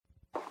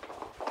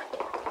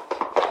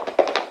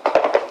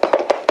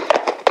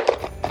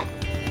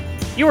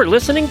You are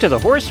listening to the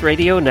Horse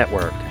Radio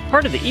Network,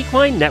 part of the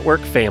Equine Network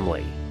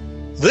family.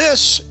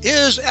 This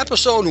is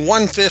episode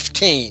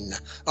 115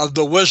 of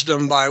the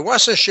Wisdom by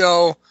Wessa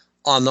show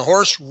on the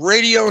Horse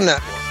Radio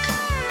Network.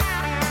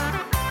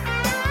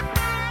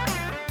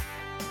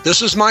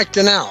 This is Mike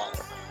Donnell.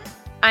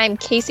 I'm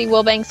Casey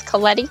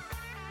Wilbanks-Coletti.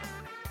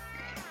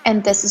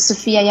 And this is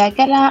Sophia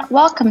Yagala.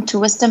 Welcome to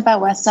Wisdom by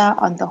Wessa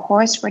on the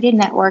Horse Radio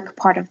Network,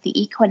 part of the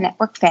Equine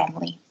Network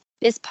family.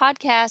 This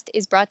podcast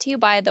is brought to you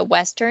by the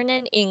Western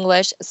and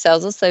English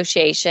Sales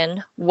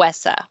Association,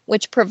 WESA,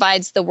 which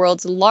provides the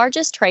world's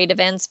largest trade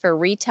events for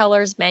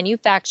retailers,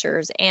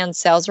 manufacturers, and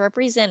sales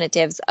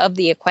representatives of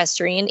the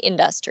equestrian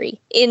industry.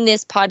 In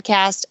this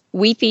podcast,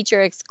 we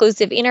feature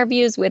exclusive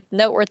interviews with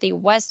noteworthy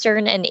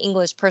Western and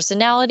English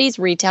personalities,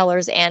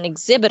 retailers, and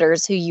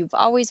exhibitors who you've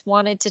always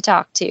wanted to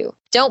talk to.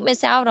 Don't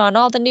miss out on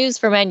all the news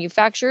for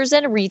manufacturers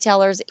and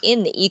retailers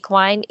in the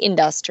equine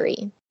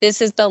industry. This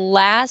is the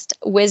last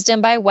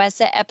Wisdom by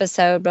Wessa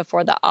episode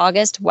before the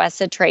August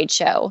Wessa Trade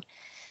Show.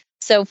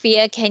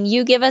 Sophia, can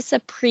you give us a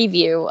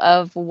preview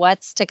of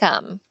what's to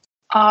come?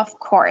 Of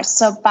course.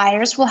 So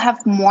buyers will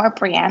have more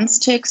brands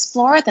to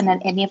explore than at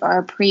any of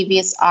our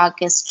previous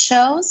August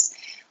shows.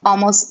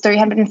 Almost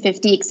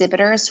 350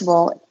 exhibitors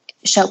will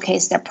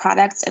showcase their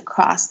products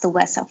across the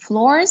Wessa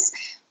floors,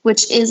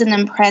 which is an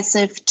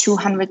impressive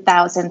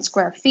 200,000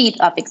 square feet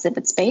of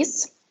exhibit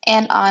space.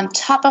 And on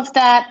top of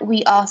that,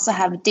 we also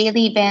have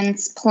daily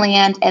events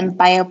planned and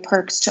buyer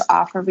perks to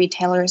offer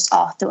retailers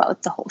all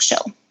throughout the whole show.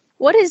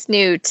 What is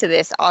new to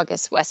this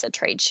August Wessa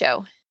Trade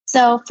Show?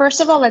 So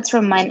first of all, let's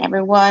remind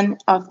everyone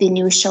of the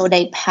new show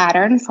day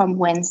pattern from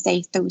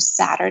Wednesday through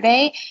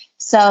Saturday.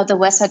 So the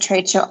Wessa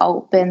Trade Show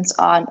opens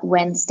on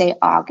Wednesday,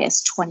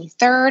 August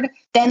 23rd.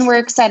 Then we're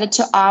excited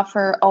to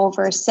offer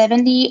over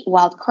 70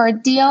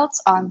 wildcard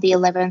deals on the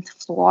 11th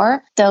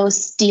floor.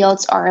 Those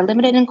deals are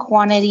limited in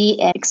quantity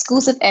and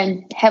exclusive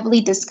and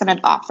heavily discounted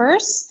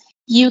offers.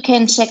 You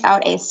can check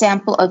out a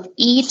sample of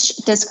each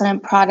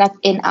discounted product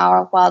in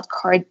our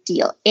wildcard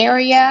deal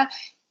area.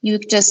 You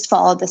just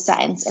follow the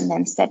signs and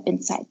then step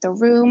inside the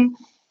room.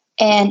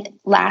 And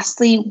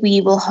lastly,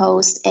 we will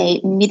host a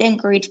meet and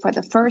greet for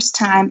the first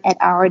time at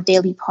our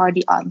daily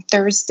party on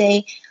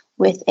Thursday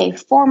with a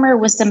former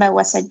Wisdom by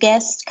Wessa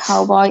guest,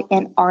 cowboy,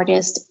 and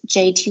artist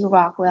J.T.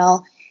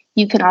 Rockwell.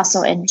 You can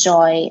also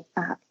enjoy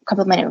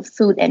complimentary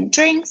food and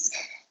drinks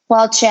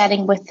while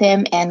chatting with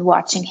him and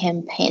watching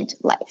him paint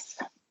life.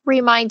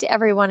 Remind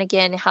everyone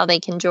again how they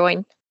can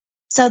join.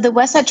 So the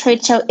Wessa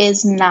Trade Show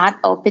is not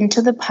open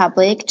to the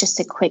public. Just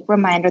a quick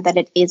reminder that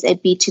it is a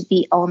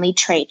B2B only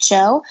trade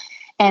show.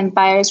 And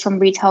buyers from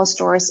retail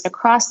stores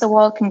across the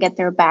world can get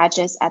their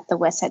badges at the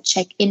Wessa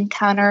check-in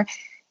counter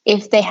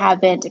if they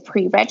haven't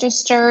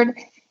pre-registered.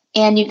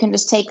 And you can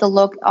just take a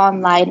look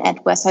online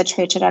at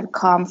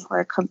wessatradeshow.com for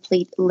a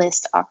complete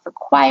list of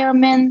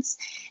requirements.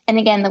 And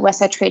again, the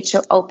Wessa Trade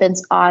Show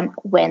opens on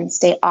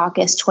Wednesday,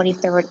 August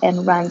 23rd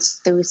and runs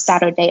through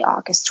Saturday,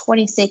 August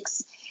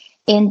 26th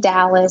in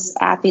Dallas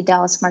at the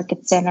Dallas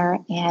Market Center.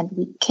 And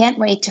we can't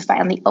wait to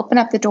finally open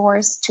up the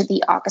doors to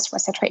the August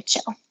Wessa Trade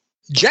Show.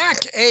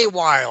 Jack A.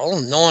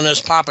 Weil, known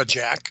as Papa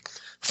Jack,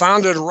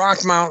 founded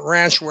Rockmount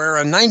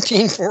Ranchwear in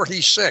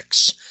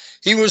 1946.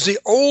 He was the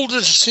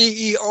oldest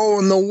CEO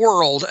in the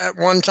world at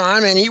one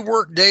time, and he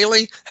worked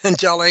daily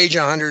until age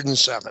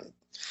 107.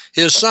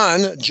 His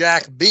son,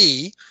 Jack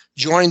B.,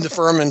 joined the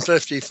firm in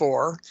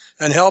 54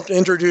 and helped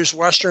introduce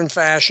Western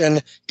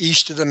fashion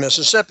east of the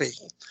Mississippi.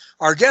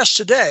 Our guest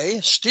today,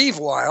 Steve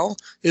Weil,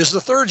 is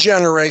the third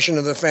generation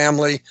of the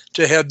family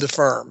to head the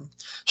firm.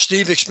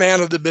 Steve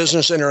expanded the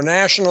business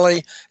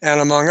internationally and,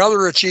 among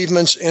other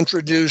achievements,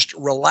 introduced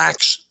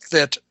Relax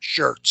Fit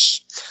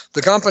shirts.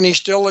 The company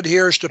still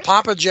adheres to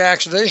Papa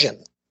Jack's vision.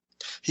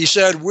 He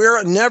said,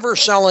 "We're never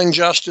selling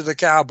just to the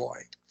cowboy.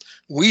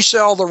 We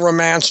sell the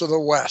romance of the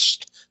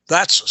West.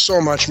 That's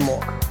so much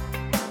more."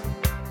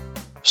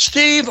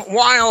 Steve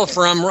Weil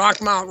from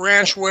Rockmount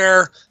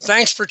Ranchwear,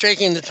 thanks for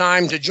taking the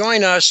time to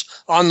join us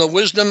on the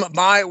Wisdom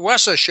by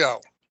Wessa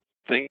show.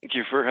 Thank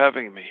you for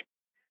having me.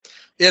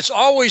 It's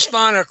always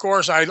fun. Of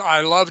course,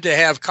 I love to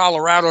have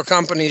Colorado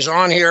companies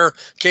on here.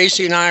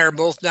 Casey and I are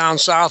both down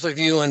south of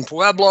you in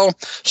Pueblo,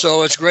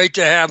 so it's great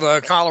to have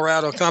a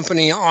Colorado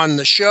company on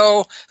the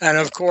show. And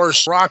of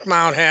course,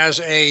 Rockmount has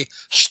a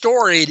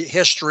storied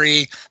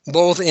history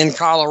both in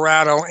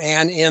Colorado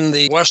and in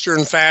the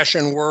Western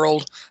fashion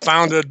world,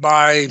 founded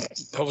by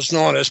what was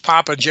known as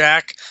Papa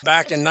Jack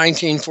back in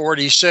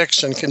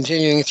 1946 and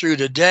continuing through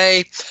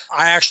today.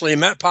 I actually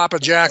met Papa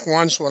Jack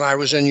once when I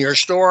was in your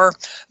store.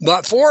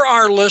 But for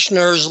our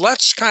listeners,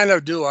 let's kind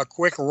of do a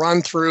quick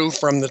run through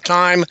from the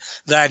time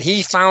that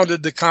he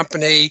founded the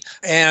company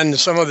and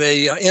some of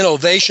the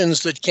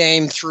innovations that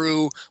came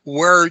through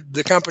where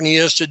the company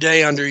is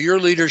today under your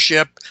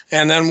leadership,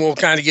 and then we'll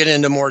kind of get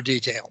into more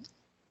detail.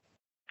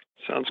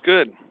 Sounds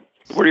good.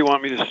 Where do you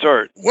want me to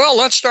start? Well,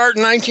 let's start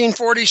in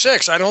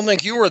 1946. I don't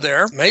think you were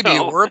there. Maybe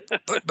you were,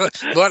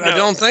 but no. I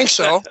don't think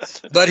so.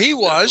 But he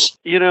was.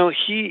 You know,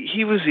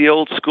 he was the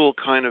old school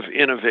kind of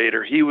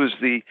innovator. He was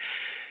the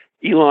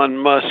Elon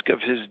Musk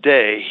of his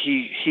day.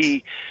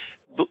 He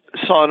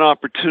saw an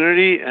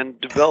opportunity and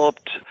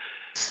developed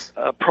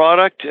a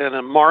product and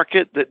a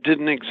market that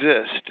didn't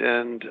exist.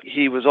 And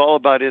he was all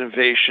about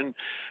innovation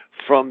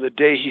from the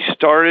day he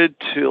started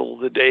till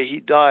the day he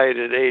died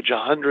at age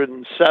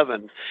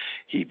 107.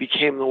 He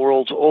became the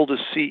world's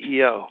oldest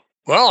CEO.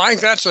 Well, I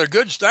think that's a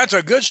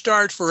good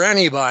start for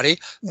anybody.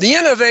 The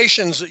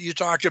innovations that you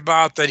talked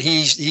about that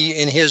he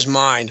in his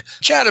mind,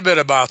 chat a bit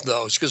about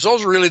those, because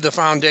those are really the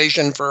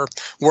foundation for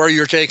where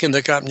you're taking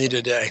the company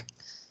today.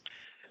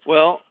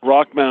 Well,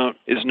 Rockmount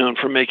is known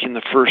for making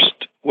the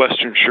first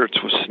Western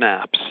shirts with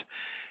snaps.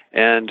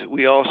 And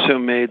we also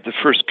made the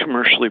first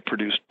commercially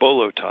produced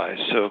bolo ties.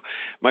 So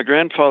my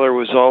grandfather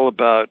was all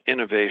about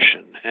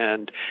innovation.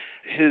 And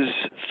his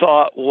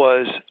thought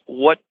was,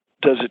 what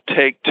does it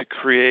take to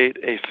create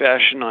a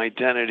fashion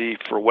identity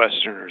for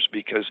Westerners?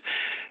 Because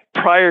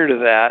prior to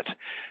that,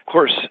 of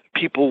course,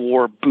 people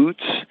wore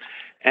boots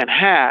and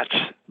hats,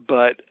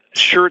 but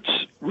shirts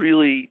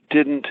really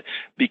didn't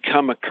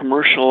become a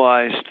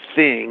commercialized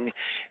thing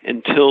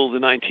until the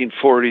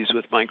 1940s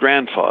with my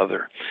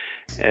grandfather.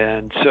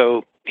 And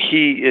so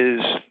he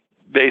is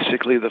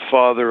basically the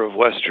father of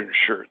Western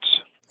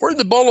shirts. Where did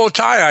the bolo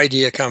tie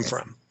idea come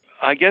from?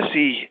 I guess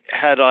he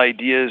had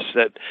ideas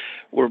that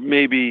were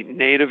maybe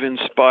native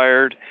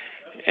inspired,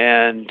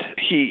 and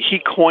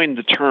he coined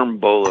the term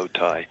bolo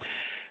tie.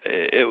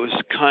 It was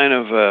kind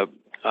of a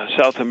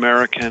South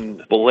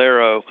American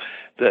bolero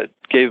that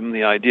gave him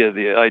the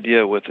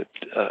idea with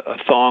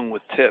a thong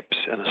with tips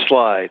and a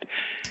slide.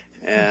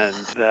 And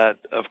that,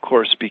 of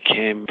course,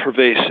 became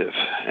pervasive.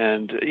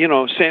 And,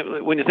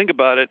 when you think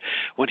about it,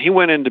 when he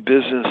went into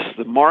business,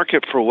 the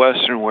market for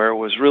Western wear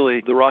was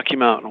really the Rocky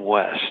Mountain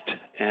West.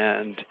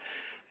 And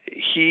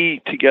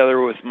he,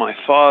 together with my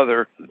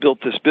father, built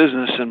this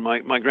business. And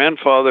my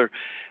grandfather,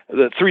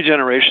 the three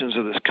generations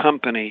of this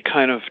company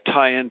kind of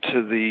tie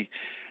into the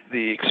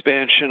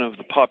expansion of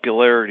the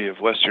popularity of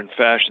Western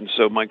fashion.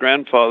 So my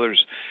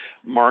grandfather's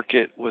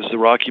market was the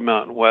Rocky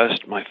Mountain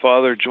West. My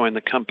father joined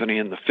the company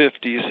in the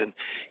 50s, and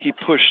he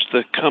pushed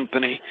the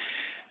company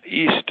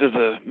east of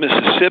the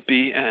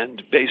Mississippi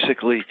and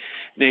basically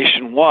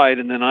nationwide.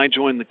 And then I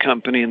joined the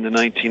company in the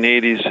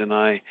 1980s, and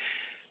I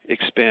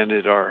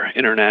expanded our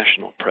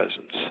international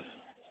presence.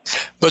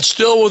 But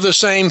still with the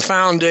same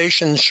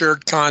foundation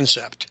shirt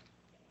concept.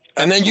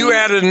 And then you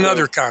added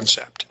another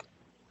concept.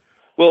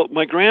 Well,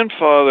 my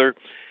grandfather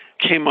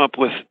came up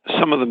with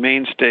some of the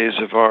mainstays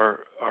of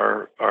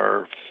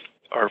our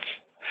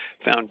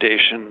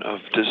foundation of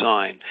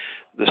design.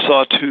 The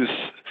sawtooth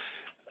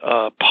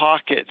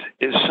pocket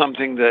is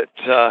something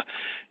that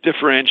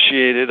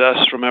differentiated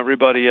us from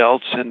everybody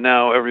else, and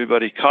now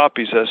everybody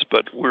copies us,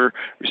 but we're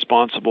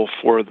responsible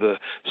for the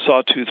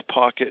sawtooth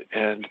pocket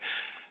and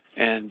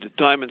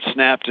diamond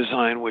snap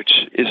design, which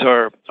is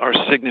our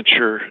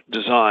signature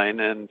design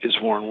and is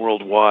worn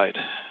worldwide.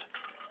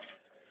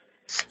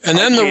 And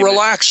then the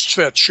relaxed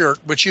fit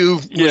shirt, which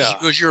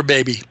was your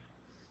baby.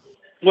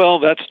 Well,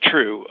 that's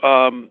true.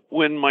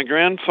 When my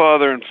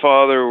grandfather and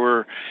father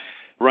were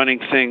running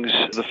things,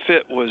 the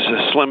fit was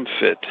a slim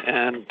fit.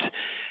 And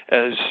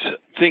as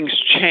things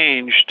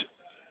changed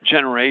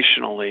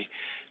generationally,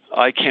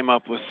 I came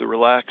up with the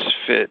relaxed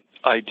fit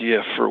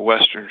idea for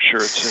Western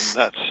shirts, and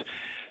that's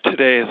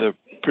today the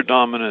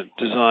predominant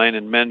design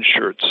in men's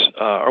shirts.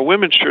 Our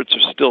women's shirts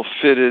are still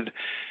fitted,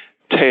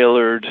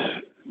 tailored,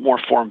 more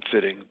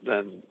form-fitting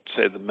than,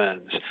 say, the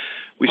men's.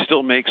 We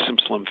still make some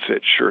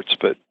slim-fit shirts,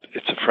 but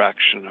it's a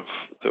fraction of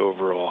the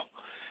overall.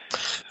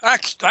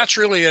 That's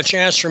really a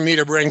chance for me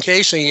to bring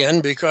Casey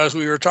in, because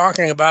we were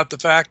talking about the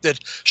fact that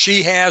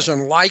she has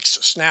and likes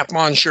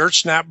snap-on shirts,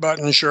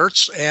 snap-button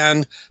shirts,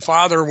 and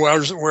father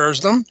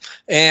wears them.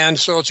 And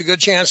so it's a good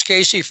chance,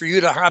 Casey, for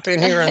you to hop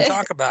in here and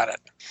talk about it.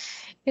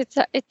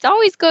 It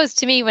always goes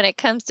to me when it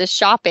comes to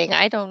shopping.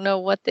 I don't know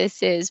what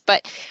this is,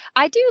 but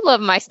I do love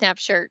my snap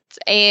shirts,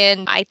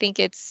 and I think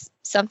it's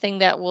something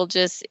that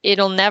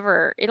it'll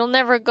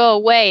never go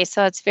away.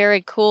 So it's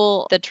very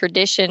cool, the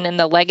tradition and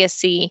the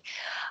legacy.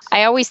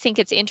 I always think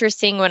it's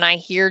interesting when I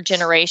hear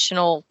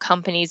generational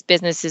companies,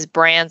 businesses,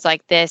 brands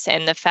like this,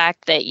 and the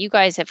fact that you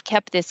guys have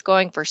kept this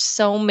going for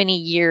so many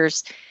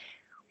years.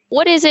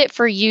 What is it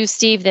for you,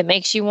 Steve, that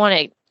makes you want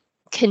to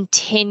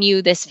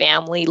continue this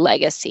family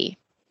legacy?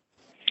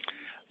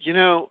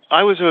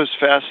 I was always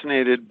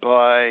fascinated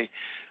by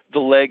the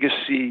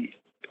legacy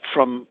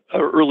from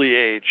an early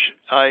age.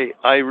 I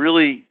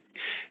really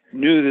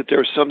knew that there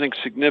was something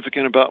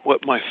significant about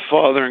what my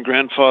father and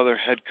grandfather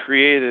had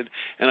created,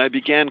 and I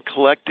began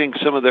collecting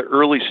some of the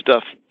early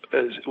stuff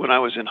when I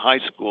was in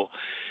high school.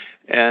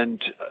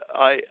 And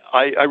I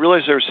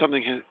realized there was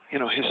something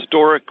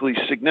historically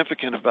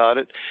significant about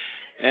it.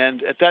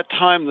 And at that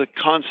time, the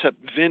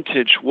concept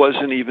vintage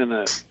wasn't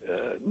even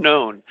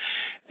known.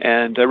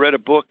 And I read a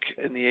book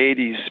in the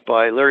 80s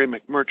by Larry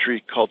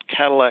McMurtry called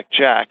Cadillac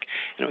Jack.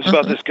 And it was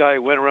about this guy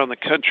who went around the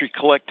country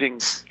collecting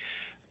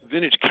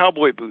vintage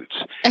cowboy boots.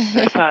 And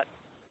I thought,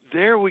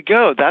 there we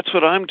go. That's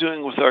what I'm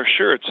doing with our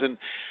shirts. And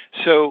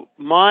so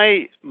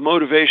my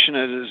motivation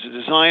as a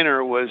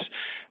designer was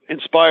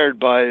inspired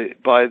by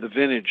the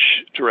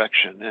vintage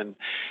direction. And,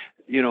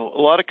 a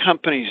lot of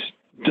companies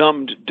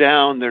dumbed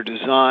down their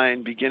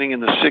design beginning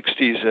in the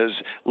 60s as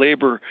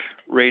labor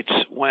rates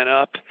went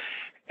up.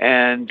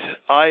 And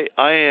I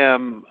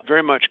am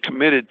very much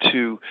committed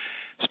to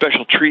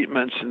special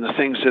treatments and the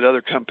things that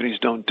other companies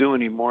don't do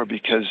anymore,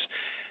 because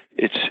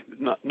it's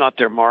not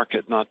their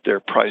market, not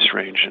their price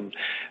range. And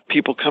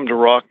people come to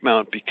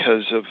Rockmount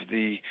because of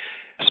the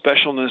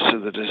specialness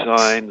of the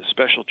design, the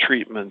special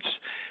treatments,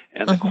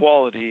 and the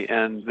quality,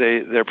 and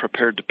they're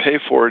prepared to pay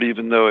for it,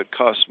 even though it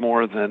costs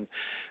more than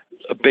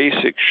a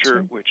basic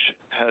shirt, which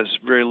has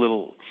very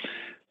little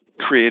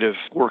creative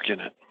work in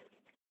it.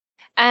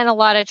 And a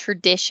lot of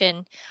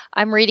tradition.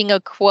 I'm reading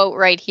a quote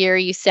right here.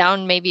 You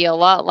sound maybe a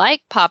lot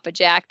like Papa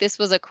Jack. This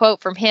was a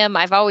quote from him.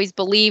 I've always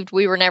believed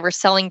we were never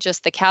selling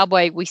just the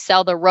cowboy. We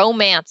sell the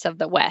romance of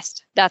the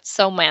West. That's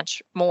so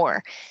much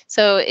more.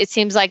 So it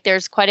seems like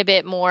there's quite a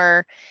bit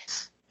more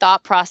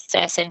thought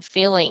process and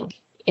feeling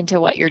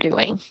into what you're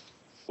doing.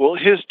 Well,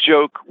 his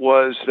joke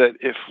was that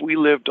if we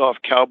lived off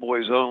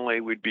cowboys only,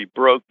 we'd be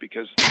broke,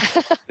 because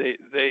they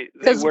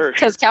wear,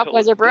 because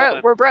cowboys are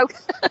broke. We're broke.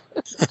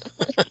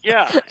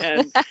 Yeah,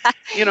 and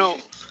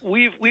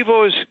we've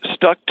always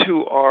stuck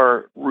to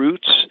our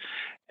roots,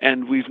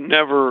 and we've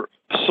never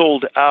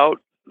sold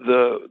out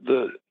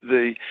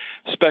the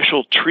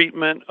special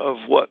treatment of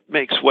what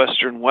makes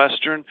Western.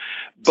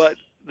 But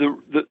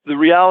the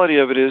reality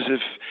of it is,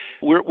 if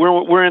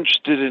we're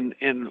interested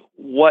in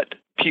what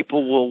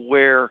people will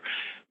wear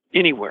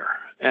anywhere.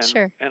 And,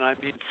 sure. And I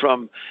mean,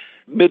 from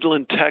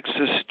Midland,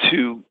 Texas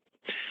to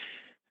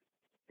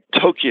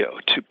Tokyo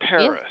to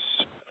Paris.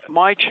 Yeah.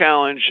 My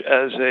challenge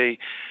as a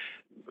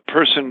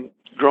person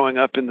growing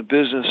up in the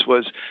business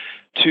was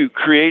to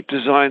create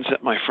designs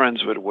that my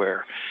friends would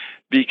wear.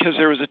 Because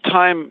there was a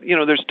time,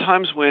 there's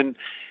times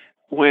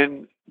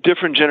when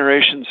different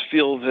generations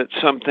feel that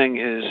something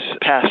is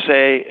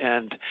passé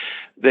and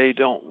they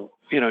don't,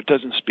 it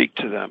doesn't speak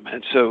to them.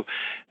 And so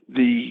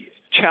the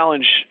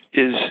challenge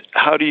is,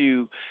 how do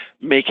you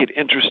make it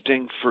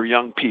interesting for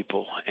young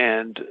people?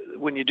 And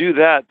when you do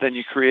that, then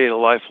you create a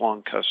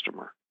lifelong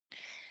customer.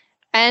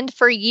 And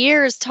for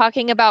years,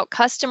 talking about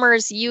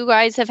customers, you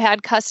guys have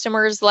had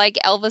customers like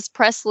Elvis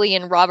Presley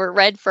and Robert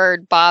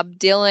Redford, Bob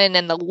Dylan,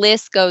 and the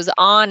list goes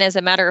on. As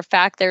a matter of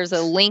fact, there's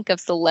a link of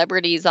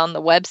celebrities on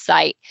the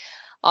website,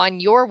 on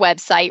your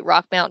website,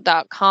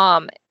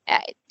 rockmount.com.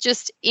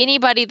 Just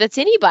anybody that's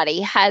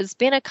anybody has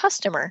been a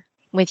customer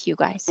with you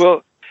guys.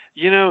 Well,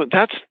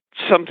 that's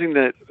something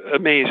that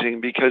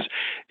amazing, because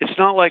it's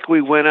not like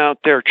we went out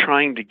there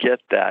trying to get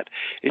that.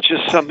 It's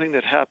just something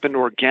that happened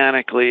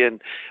organically.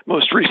 And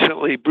most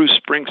recently, Bruce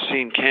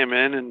Springsteen came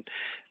in and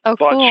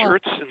bought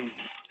shirts, and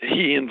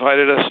he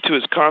invited us to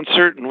his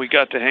concert, and we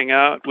got to hang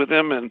out with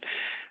him. And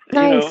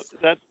nice.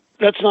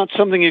 That's not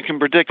something you can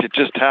predict. It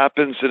just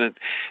happens, and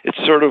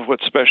it's sort of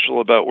what's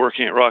special about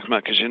working at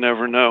Rockmount, because you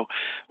never know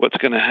what's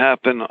going to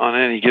happen on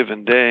any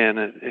given day, and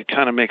it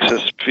kind of makes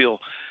us feel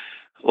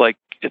like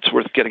it's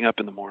worth getting up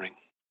in the morning.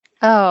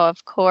 Oh,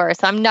 of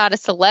course. I'm not a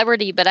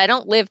celebrity, but I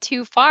don't live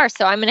too far,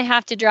 so I'm going to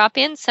have to drop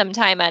in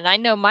sometime. And I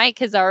know Mike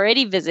has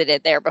already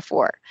visited there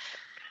before.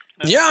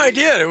 Yeah, I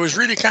did. It was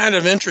really kind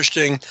of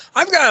interesting.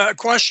 I've got a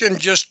question,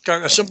 just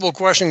a simple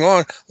question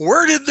going.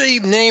 Where did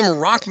the name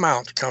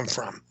Rockmount come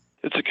from?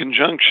 It's a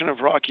conjunction of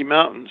Rocky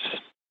Mountains.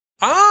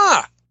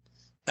 Ah,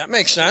 that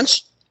makes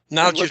sense.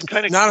 Now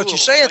that you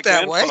say it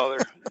that way.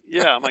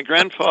 Yeah, my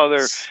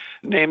grandfather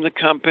named the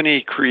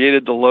company,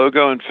 created the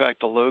logo. In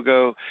fact, the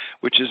logo,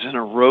 which is in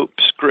a rope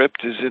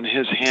script, is in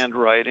his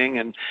handwriting.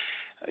 And,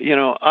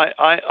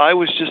 I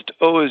was just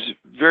always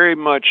very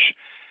much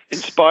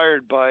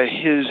inspired by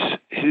his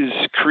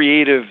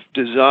creative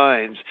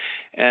designs.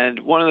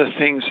 And one of the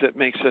things that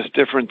makes us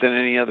different than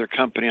any other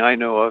company I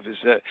know of is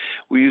that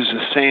we use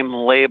the same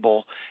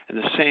label and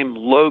the same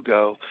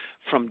logo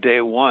from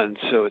day one.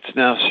 So it's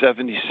now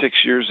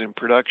 76 years in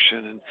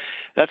production, and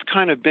that's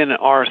kind of been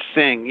our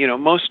thing.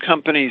 Most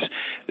companies,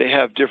 they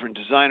have different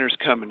designers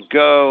come and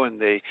go,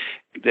 and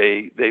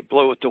they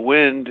blow with the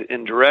wind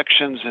in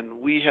directions,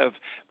 and we have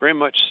very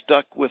much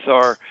stuck with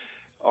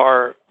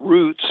our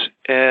roots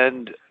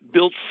and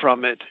built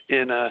from it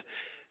in a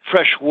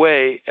fresh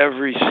way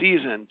every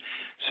season.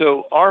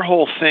 So our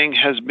whole thing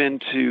has been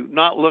to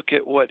not look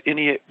at what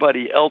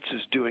anybody else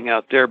is doing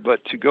out there,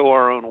 but to go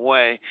our own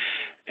way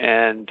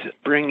and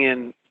bring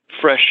in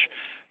fresh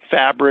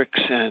fabrics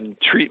and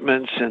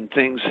treatments and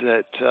things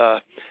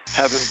that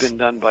haven't been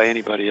done by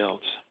anybody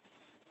else.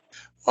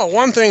 Well,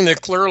 one thing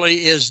that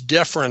clearly is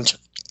different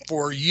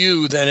for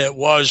you than it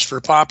was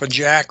for Papa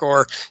Jack,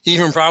 or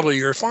even probably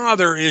your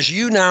father, is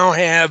you now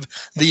have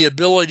the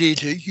ability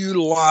to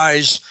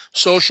utilize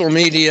social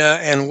media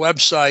and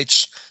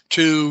websites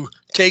to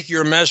take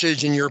your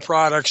message and your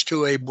products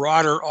to a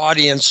broader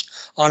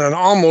audience on an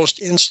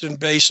almost instant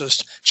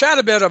basis. Chat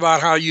a bit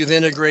about how you've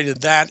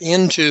integrated that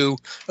into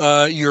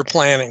your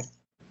planning.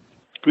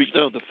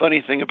 The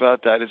funny thing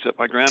about that is that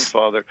my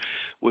grandfather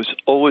was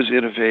always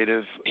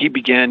innovative. He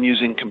began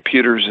using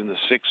computers in the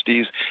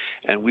 60s,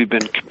 and we've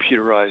been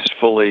computerized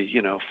fully,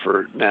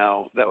 for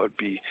now, that would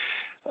be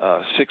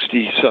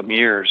 60-some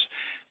years.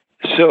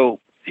 So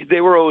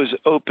they were always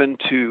open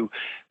to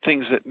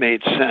things that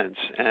made sense.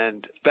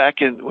 And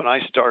back when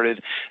I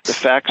started, the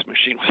fax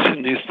machine was a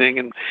new thing,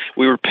 and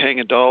we were paying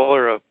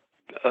 $1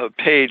 a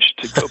page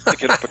to go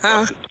pick it up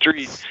across the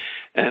street.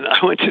 And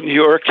I went to New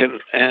York,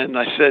 and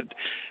I said,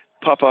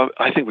 Papa,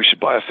 I think we should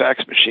buy a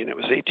fax machine. It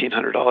was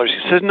 $1,800.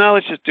 He said, no,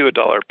 let's just do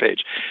 $1 a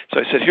page. So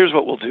I said, here's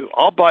what we'll do.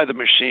 I'll buy the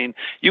machine.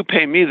 You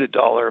pay me the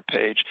 $1 a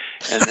page.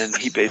 And then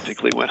he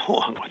basically went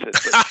along with it.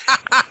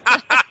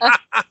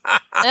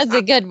 That's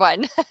a good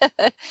one.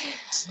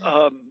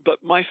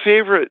 But my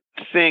favorite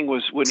thing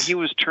was when he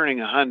was turning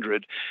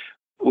 100,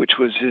 which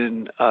was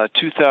in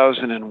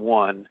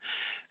 2001.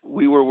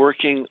 We were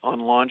working on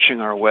launching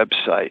our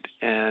website,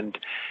 and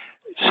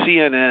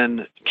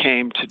CNN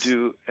came to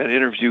do an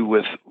interview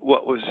with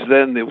what was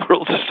then the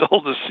world's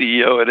oldest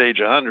CEO at age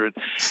 100.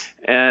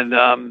 And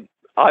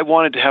I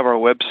wanted to have our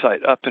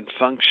website up and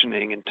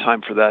functioning in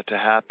time for that to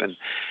happen.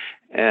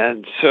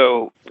 And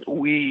so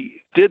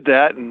we did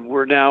that, and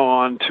we're now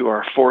on to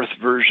our 4th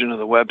version of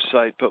the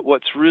website. But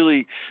what's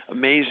really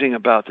amazing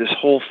about this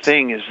whole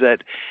thing is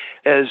that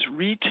as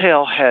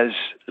retail has,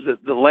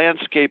 the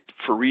landscape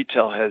for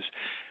retail has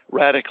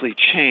radically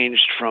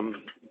changed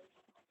from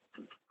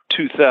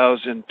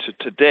 2000 to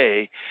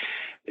today,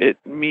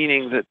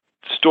 meaning that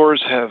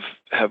stores have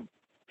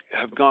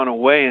gone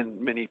away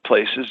in many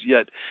places,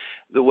 yet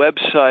the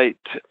website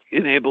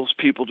enables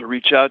people to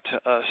reach out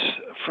to us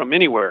from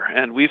anywhere,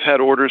 and we've had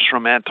orders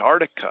from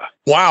Antarctica.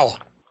 Wow.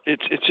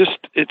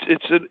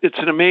 It's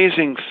an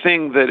amazing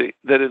thing that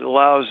it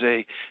allows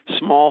a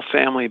small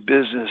family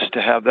business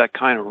to have that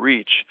kind of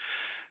reach.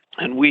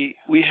 And we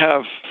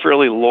have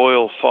fairly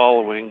loyal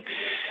following,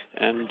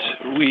 and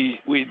we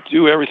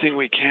do everything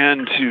we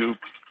can to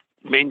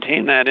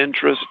maintain that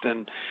interest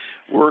and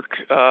work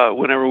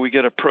whenever we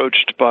get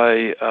approached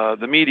by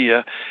the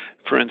media.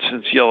 For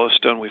instance,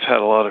 Yellowstone, we've had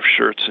a lot of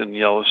shirts in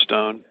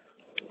Yellowstone.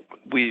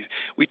 We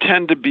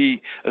tend to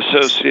be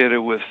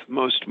associated with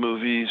most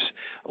movies,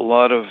 a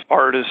lot of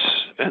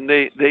artists, and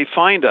they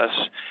find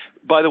us.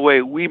 By the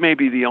way, we may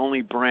be the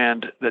only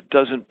brand that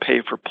doesn't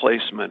pay for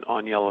placement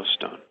on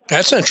Yellowstone.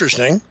 That's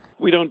interesting.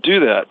 We don't do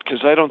that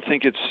because I don't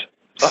think it's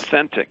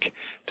authentic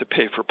to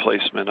pay for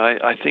placement.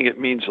 I think it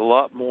means a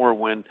lot more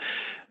when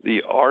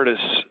the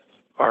artists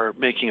are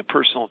making a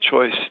personal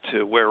choice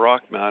to wear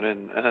Rockmount,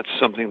 and that's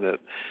something that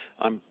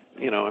I'm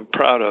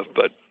proud of.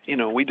 But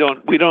we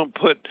don't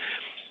put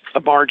a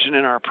margin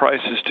in our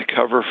prices to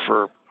cover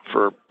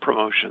for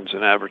promotions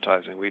and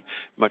advertising. We'd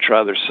much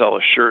rather sell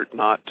a shirt,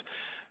 not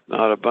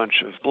a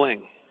bunch of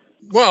bling.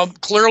 Well,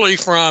 clearly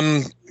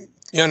from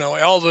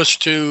Elvis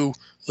to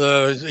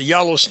the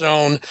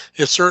Yellowstone,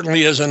 it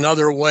certainly is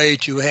another way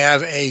to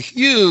have a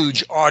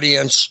huge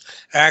audience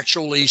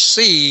actually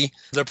see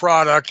the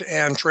product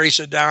and trace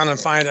it down and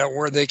find out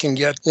where they can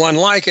get one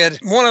like it.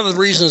 One of the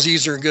reasons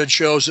these are good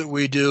shows that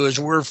we do is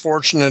we're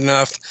fortunate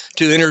enough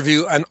to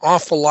interview an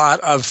awful lot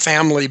of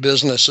family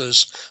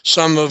businesses,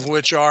 some of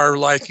which are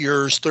like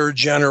yours, 3rd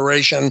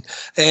generation,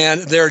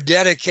 and their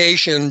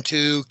dedication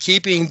to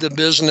keeping the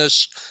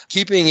business,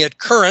 keeping it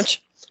current,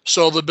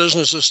 so the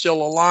business is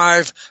still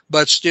alive,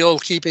 but still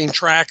keeping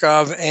track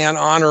of and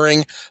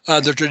honoring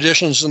the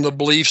traditions and the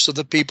beliefs of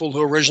the people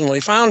who originally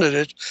founded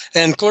it.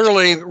 And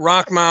clearly,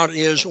 Rockmount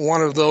is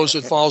one of those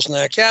that falls in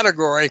that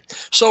category.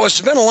 So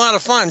it's been a lot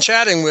of fun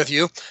chatting with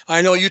you.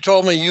 I know you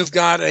told me you've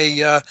got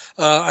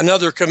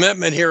another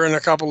commitment here in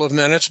a couple of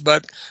minutes,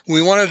 but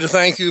we wanted to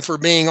thank you for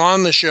being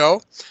on the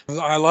show.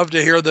 I love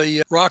to hear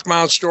the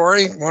Rockmount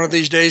story. One of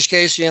these days,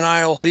 Casey and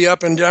I will be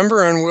up in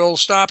Denver, and we'll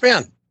stop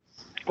in.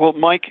 Well,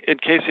 Mike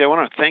and Casey, I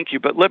want to thank you,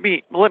 but let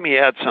me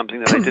add something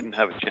that I didn't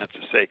have a chance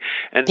to say.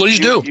 And please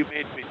do.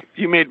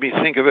 You made me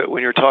think of it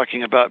when you're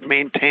talking about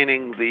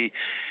maintaining the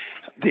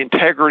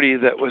integrity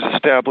that was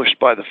established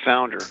by the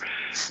founder.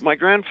 My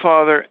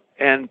grandfather,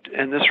 and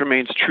this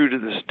remains true to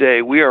this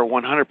day, we are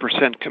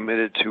 100%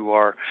 committed to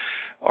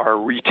our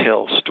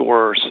retail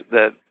stores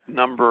that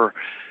number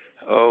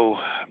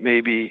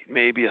maybe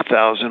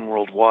 1,000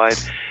 worldwide.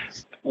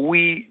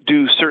 We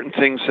do certain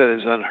things that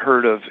is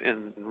unheard of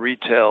in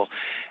retail,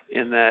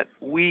 in that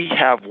we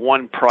have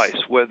one price,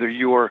 whether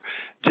you're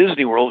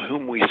Disney World,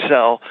 whom we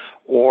sell,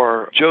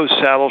 or Joe's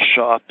Saddle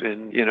Shop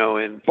in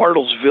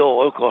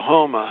Bartlesville,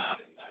 Oklahoma.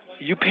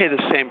 You pay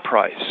the same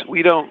price.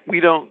 We don't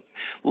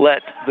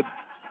let the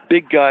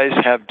big guys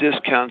have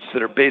discounts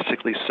that are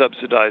basically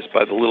subsidized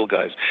by the little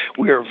guys.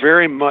 We are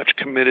very much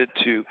committed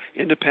to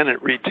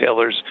independent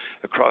retailers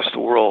across the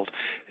world,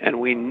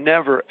 and we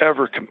never,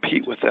 ever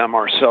compete with them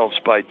ourselves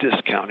by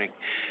discounting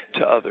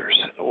to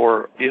others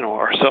or,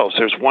 ourselves.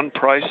 There's one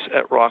price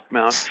at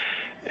Rockmount,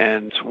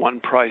 and one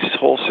price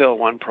wholesale,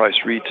 one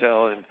price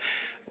retail, and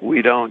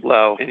we don't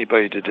allow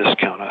anybody to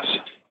discount us.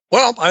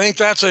 Well, I think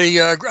that's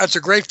a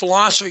great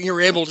philosophy. You're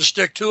able to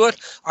stick to it.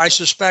 I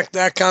suspect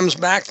that comes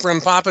back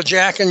from Papa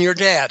Jack and your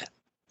dad.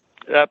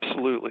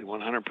 Absolutely,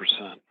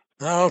 100%.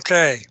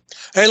 Okay.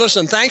 Hey,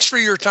 listen, thanks for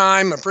your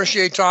time.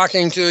 Appreciate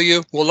talking to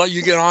you. We'll let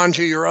you get on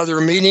to your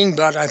other meeting,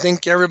 but I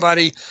think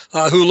everybody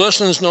who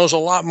listens knows a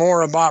lot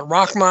more about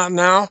Rockmount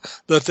now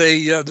that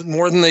they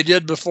more than they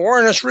did before.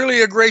 And it's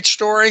really a great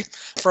story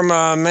from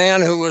a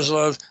man who was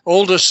the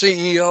oldest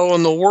CEO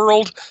in the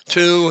world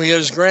to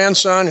his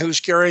grandson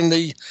who's carrying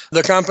the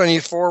company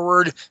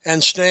forward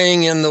and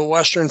staying in the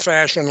Western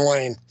fashion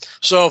lane.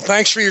 So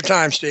thanks for your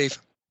time, Steve.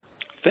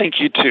 Thank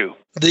you, too.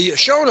 The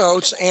show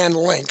notes and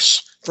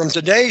links from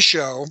today's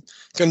show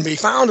can be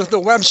found at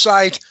the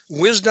website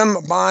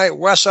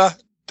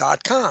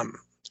wisdombywesa.com.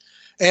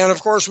 And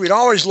of course, we'd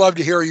always love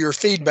to hear your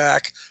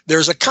feedback.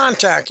 There's a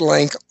contact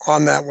link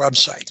on that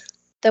website.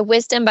 The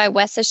Wisdom by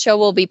Wesa show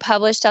will be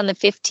published on the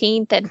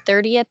 15th and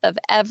 30th of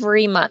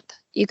every month.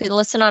 You can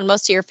listen on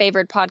most of your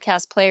favorite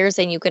podcast players,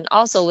 and you can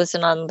also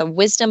listen on the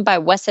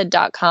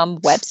wisdombywesa.com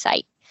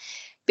website.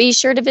 Be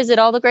sure to visit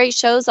all the great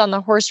shows on the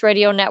Horse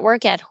Radio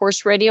Network at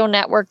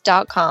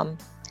horseradionetwork.com.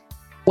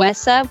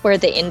 Wesa, where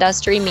the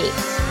industry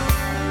meets.